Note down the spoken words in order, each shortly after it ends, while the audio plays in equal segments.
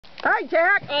Hi,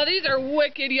 Jack. Oh, these are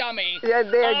wicked yummy. Yeah,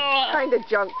 they're kind of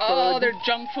junk food. Oh, they're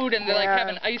junk food, and they're like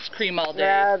having ice cream all day.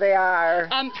 Yeah, they are.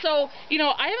 So, you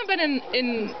know, I haven't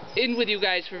been in with you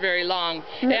guys for very long,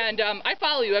 and I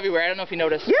follow you everywhere. I don't know if you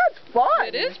noticed. Yeah, it's fun.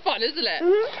 It is fun, isn't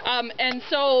it? And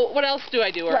so, what else do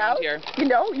I do around here? You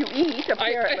know, you eat,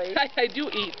 apparently. I do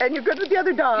eat. And you're good with the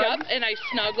other dogs. Yep, and I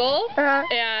snuggle,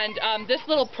 and this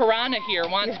little piranha here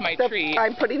wants my treat.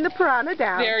 I'm putting the piranha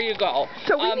down. There you go.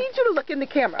 So we need you to look in the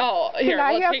camera. Oh, here. Can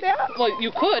I have that? Well,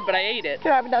 you could, but I ate it.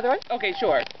 Can I have another one? Okay,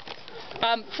 sure.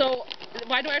 So,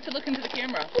 why do I have to look into the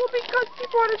camera? Well, because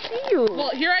people want to see you.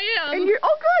 Well, here I am. And you're,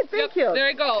 oh, good, thank you. There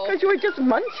you go. Because you were just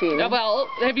munching. Well,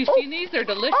 have you seen these? They're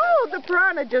delicious. Oh, the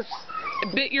piranha just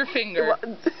bit your finger.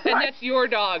 And that's your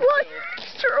dog, what? too.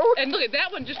 It's true. And look at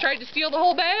that one, just tried to steal the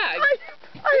whole bag.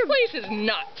 This place is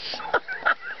nuts.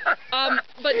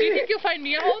 But do you think you'll find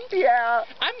me a home? Yeah.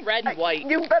 I'm red and white.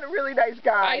 You've been a really nice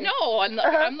guy. I know.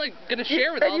 I'm like going to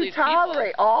share with all these people. And you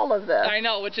tolerate all of this. I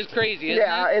know, which is crazy, isn't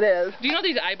Yeah, it is. Do you know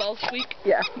these eyeballs squeak?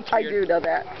 Yeah, I do know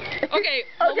that. Okay,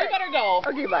 well, we better go.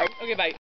 Okay, bye. Okay, bye.